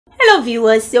Hello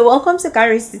viewers, so welcome to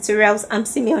Kharis tutorials. I'm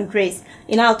Simeon Grace.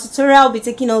 In our tutorial, I'll be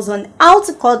taking us on how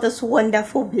to cut this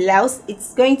wonderful blouse.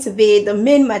 It's going to be the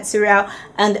main material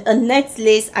and a net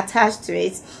lace attached to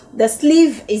it. The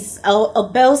sleeve is a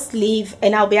bell sleeve,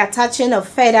 and I'll be attaching a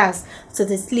feathers to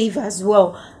the sleeve as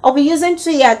well. I'll be using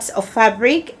 2 yards of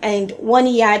fabric and 1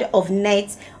 yard of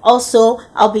net. Also,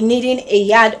 I'll be needing a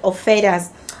yard of feathers.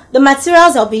 The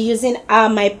materials I'll be using are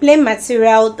my plain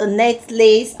material, the net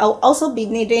lace. I'll also be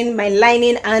needing my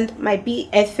lining and my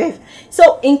BFF.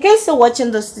 So in case you're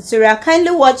watching this tutorial,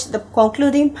 kindly watch the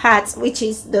concluding part, which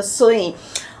is the sewing.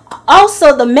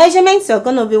 Also, the measurements you're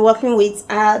going to be working with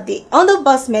are the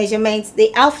underbust measurements,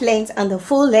 the half length and the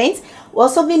full length. We'll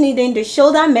also be needing the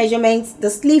shoulder measurements, the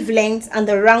sleeve length and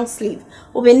the round sleeve.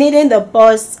 We'll be needing the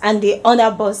bust and the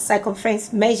underbust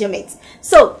circumference measurements.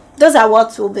 So those are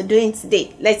what we'll be doing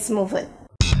today. Let's move on.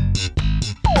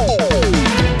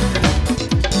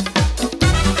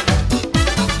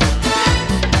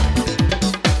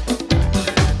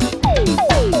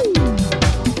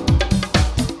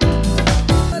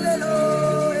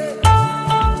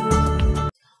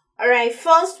 Alright,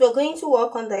 first we're going to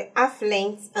work on the half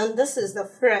length, and this is the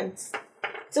front.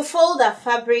 To fold our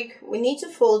fabric, we need to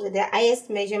fold with the highest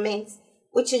measurement,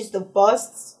 which is the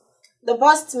bust. The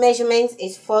bust measurement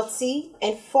is 40,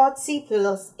 and 40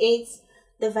 plus 8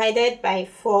 divided by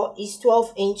 4 is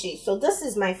 12 inches. So this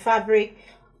is my fabric.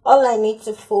 All I need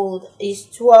to fold is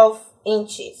 12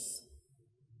 inches.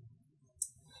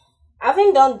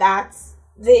 Having done that,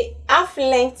 the half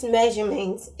length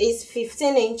measurement is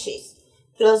 15 inches.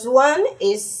 Plus 1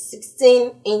 is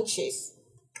 16 inches.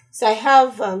 So I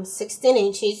have 16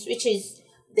 inches, which is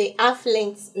the half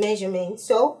length measurement.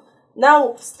 So now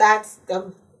we'll start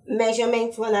the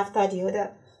measurement one after the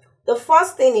other. The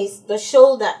first thing is the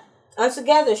shoulder. And to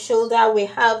get the shoulder, we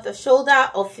have the shoulder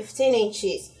of 15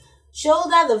 inches.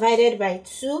 Shoulder divided by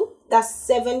 2, that's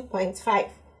 7.5.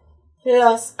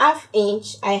 Plus half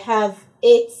inch, I have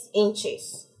 8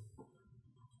 inches.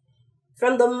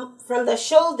 From the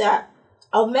shoulder,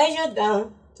 I'll measure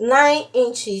down 9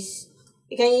 inches.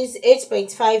 You can use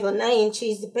 8.5 or 9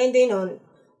 inches depending on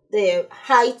the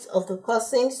height of the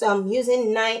person. So I'm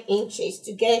using 9 inches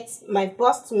to get my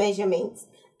bust measurement,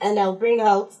 and I'll bring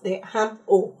out the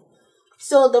armhole.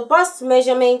 So the bust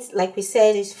measurement, like we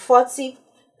said, is 40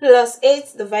 plus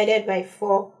 8 divided by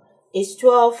 4 is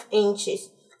 12 inches.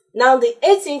 Now the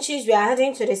 8 inches we are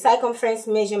adding to the circumference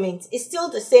measurement is still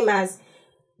the same as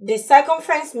the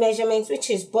circumference measurement, which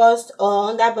is bust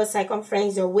or underbust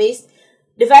circumference or waist,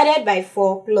 divided by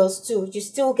 4 plus 2. You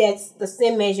still get the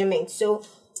same measurement. So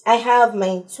I have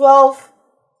my 12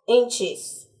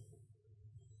 inches.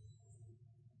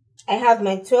 I have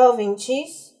my 12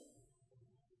 inches.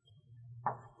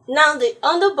 Now the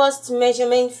underbust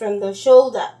measurement from the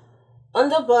shoulder.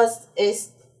 Underbust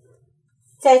is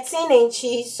 13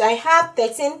 inches. So I have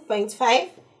 13.5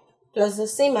 plus the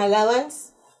same allowance.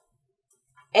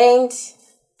 And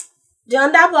the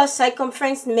underbust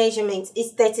circumference measurement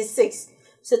is 36.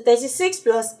 So 36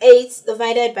 plus 8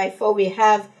 divided by 4, we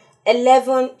have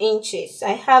 11 inches. So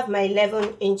I have my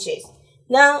 11 inches.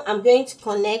 Now I'm going to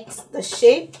connect the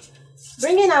shape,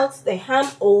 bringing out the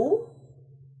armhole.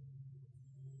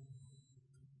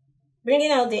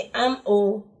 Bringing out the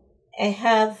armhole, I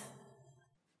have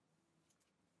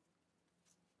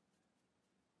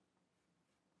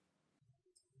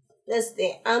that's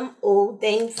the armhole.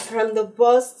 Then from the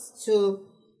bust to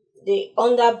the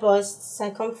underbust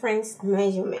circumference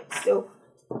measurement. So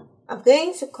I'm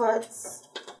going to cut.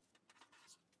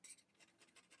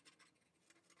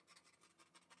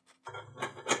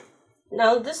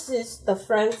 Now this is the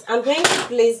front. I'm going to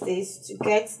place this to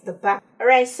get the back.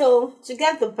 Alright, so to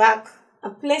get the back,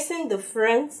 I'm placing the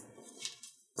front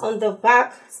on the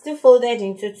back, still folded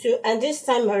into 2, and this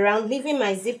time around leaving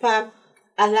my zipper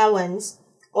allowance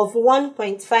of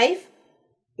 1.5.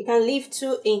 You can leave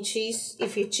 2 inches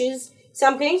if you choose. So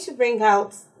I'm going to bring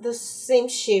out the same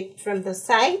shape from the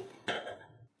side.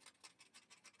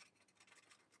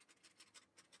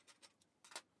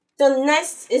 The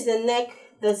next is the neck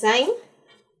design,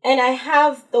 and I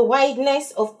have the wideness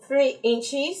of 3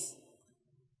 inches,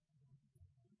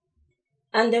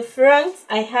 and the front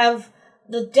I have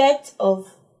the depth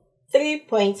of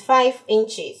 3.5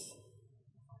 inches,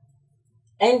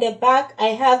 and the back I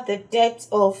have the depth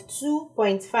of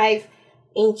 2.5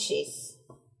 inches.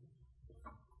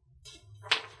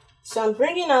 So I'm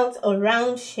bringing out a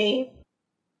round shape.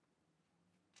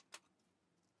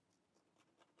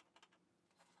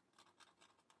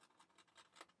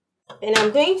 And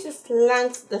I'm going to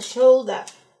slant the shoulder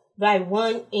by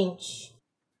 1 inch.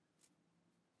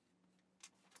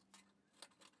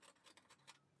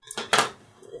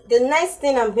 the next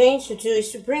thing I'm going to do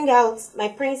is to bring out my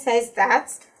princess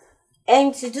dart.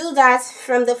 And to do that,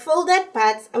 from the folded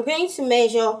part, I'm going to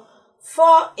measure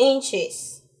 4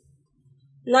 inches.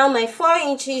 Now my 4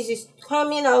 inches is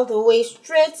coming all the way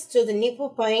straight to the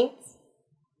nipple point.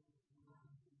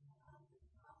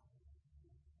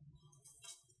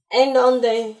 And on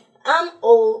the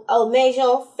armhole, I'll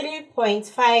measure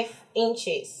 3.5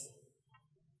 inches.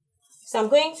 So I'm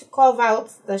going to carve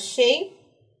out the shape.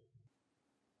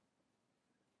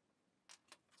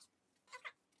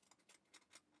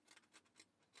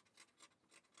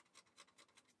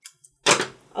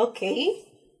 Okay,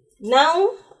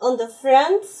 now on the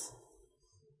front,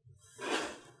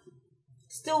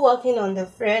 still working on the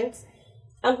front,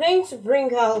 I'm going to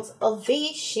bring out a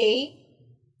V shape.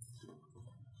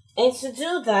 And to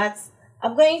do that,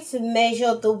 I'm going to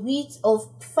measure the width of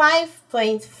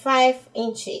 5.5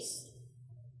 inches.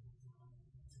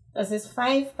 This is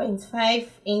 5.5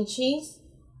 inches.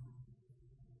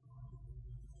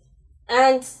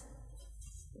 And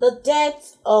the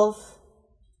depth of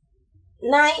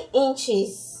 9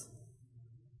 inches.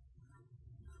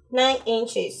 9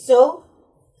 inches. So,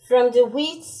 from the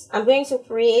width, I'm going to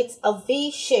create a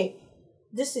V shape.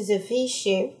 This is a V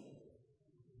shape.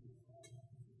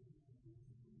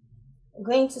 I'm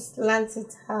going to slant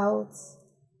it out.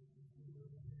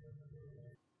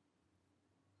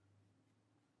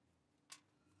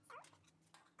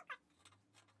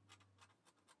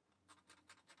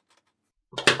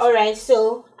 Alright,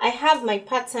 so I have my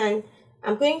pattern.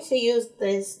 I'm going to use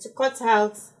this to cut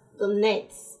out the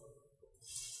nets.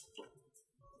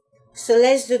 So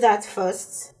let's do that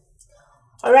first.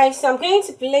 Alright, so I'm going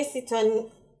to place it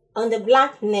on the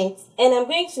black net, and I'm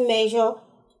going to measure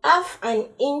half an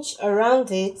inch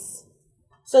around it.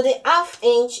 So the half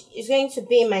inch is going to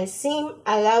be my seam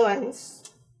allowance.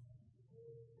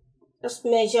 Just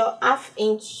measure half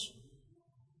inch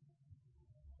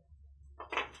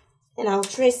and I'll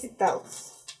trace it out.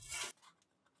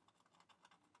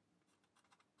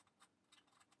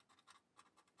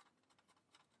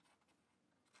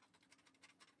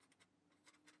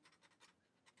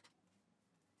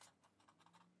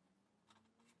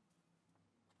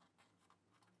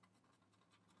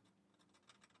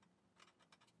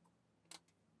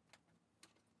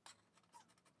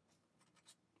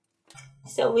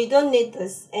 So we don't need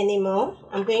this anymore.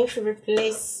 I'm going to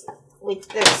replace with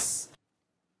this.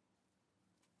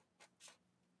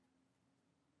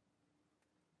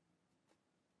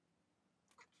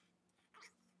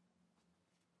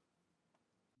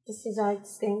 This is how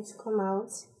it's going to come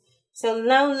out. So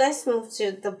now let's move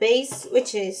to the base,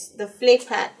 which is the flare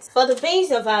part. For the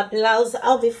base of our blouse,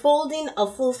 I'll be folding a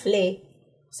full flare.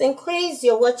 So in case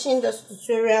you're watching this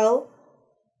tutorial,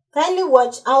 kindly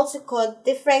watch how to cut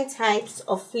different types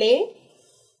of flare.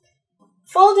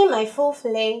 Folding my full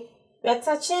flare, we're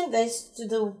attaching this to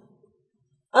the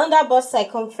underbust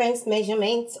circumference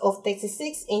measurement of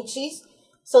 36 inches.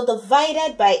 So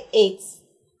divided by 8,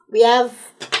 we have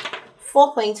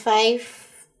 4.5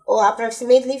 or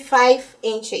approximately 5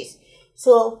 inches.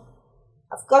 So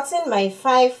I've gotten my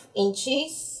 5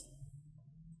 inches.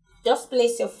 Just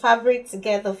place your fabric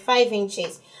together, 5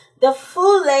 inches. The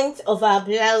full length of our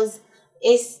blouse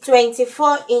is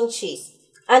 24 inches,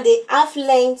 and the half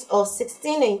length of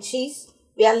 16 inches,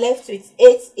 we are left with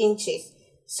 8 inches.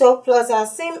 So plus our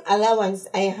seam allowance,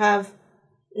 I have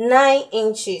 9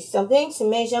 inches. So I'm going to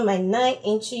measure my 9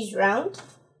 inches round.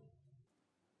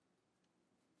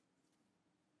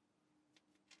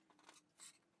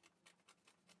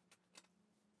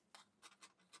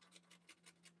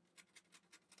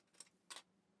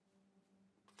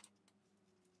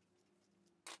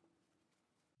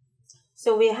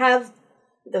 So we have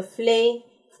the flare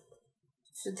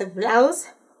to the blouse.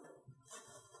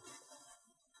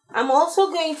 I'm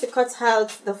also going to cut out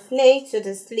the flare to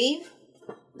the sleeve.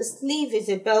 The sleeve is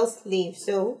a bell sleeve,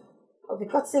 so I'll be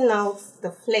cutting out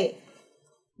the flare.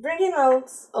 Bringing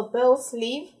out a bell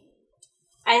sleeve,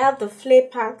 I have the flare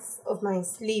parts of my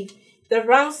sleeve. The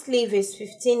round sleeve is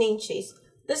 15 inches.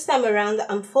 This time around,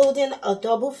 I'm folding a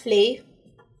double flare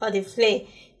for the flare.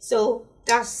 So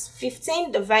that's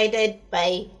 15 divided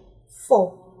by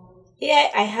 4. Here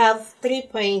I have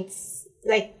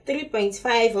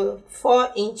 3.5 or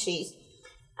 4 inches.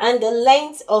 And the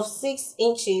length of 6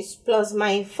 inches plus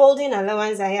my folding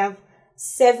allowance, I have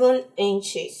 7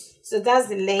 inches. So that's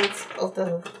the length of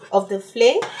the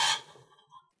flare.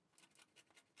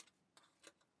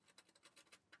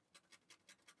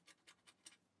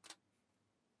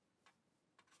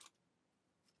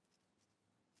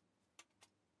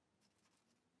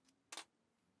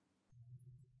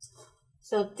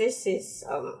 So this is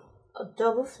a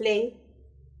double flare.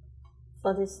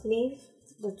 for the sleeve,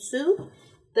 the two.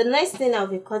 The next thing I'll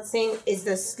be cutting is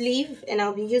the sleeve, and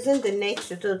I'll be using the net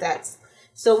to do that.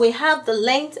 So we have the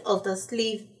length of the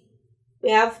sleeve,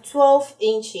 we have 12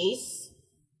 inches.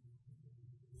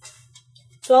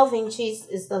 12 inches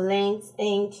is the length,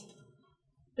 and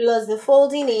plus the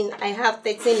folding in, I have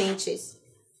 13 inches.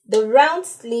 The round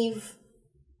sleeve,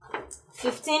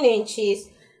 15 inches,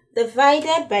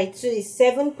 divided by 2 is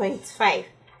 7.5.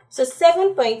 So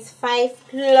 7.5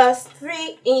 plus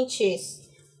 3 inches.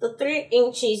 The 3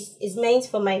 inches is meant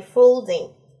for my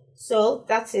folding. So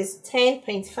that is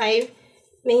 10.5,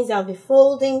 means I'll be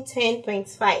folding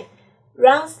 10.5.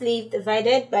 Round sleeve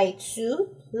divided by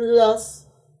 2 plus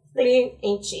 3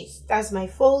 inches. That's my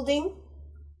folding.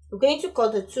 I'm going to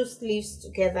cut the two sleeves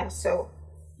together. So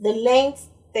the length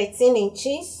 13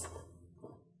 inches.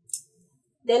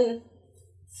 Then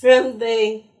from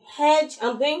the edge,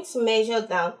 I'm going to measure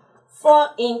down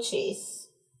 4 inches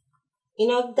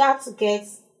in order to get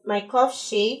my cuff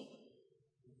shape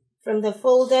from the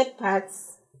folded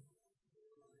parts.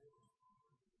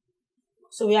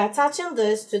 So we are attaching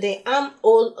this to the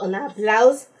armhole on our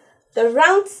blouse. The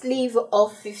round sleeve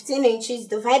of 15 inches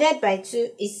divided by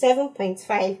 2 is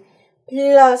 7.5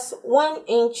 plus 1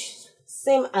 inch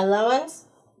seam allowance,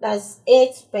 that's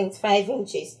 8.5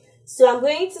 inches. So I'm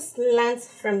going to slant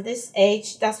from this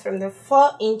edge, that's from the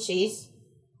 4 inches,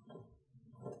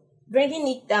 bringing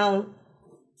it down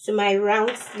to my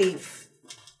round sleeve.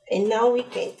 And now we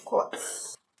can cut.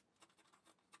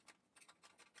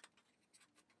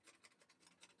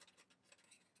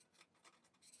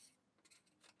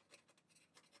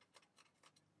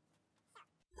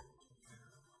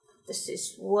 This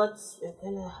is what we're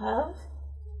gonna have.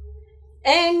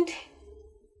 And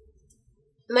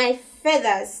my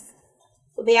feathers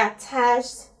will be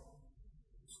attached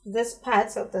to this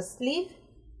part of the sleeve,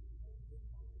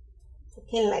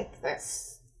 looking like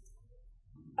this.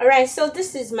 Alright, so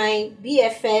this is my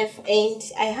BFF, and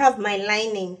I have my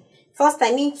lining. First, I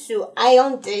need to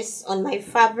iron this on my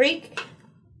fabric.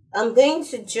 I'm going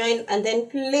to join and then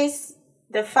place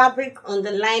the fabric on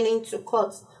the lining to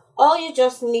cut. All you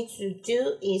just need to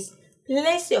do is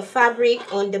place your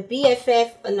fabric on the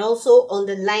BFF and also on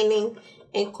the lining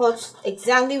and cut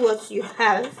exactly what you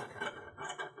have.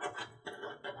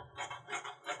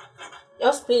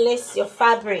 Just place your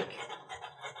fabric.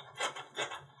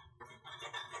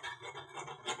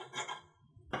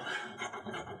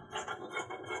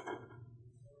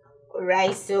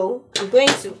 Alright, so I'm going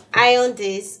to iron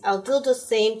this. I'll do the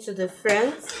same to the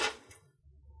front.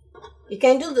 You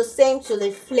can do the same to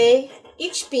the flare.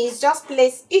 Each piece, just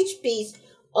place each piece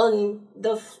on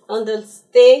the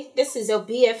stay. This is your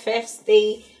BFF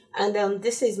stay, and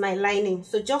this is my lining.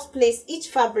 So just place each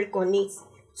fabric on it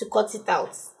to cut it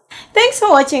out. Thanks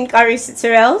for watching Kharis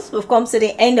tutorials. We've come to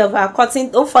the end of our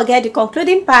cutting. Don't forget, the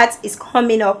concluding part is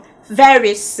coming up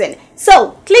very soon.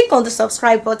 So click on the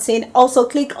subscribe button. Also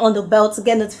click on the bell to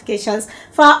get notifications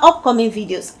for our upcoming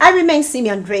videos. I remain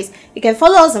Simeon. You can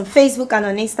follow us on Facebook and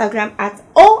on Instagram at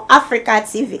Afriq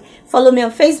TV. Follow me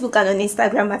on Facebook and on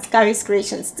Instagram at Kharis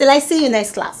Kreations. Till I see you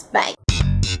next class. Bye.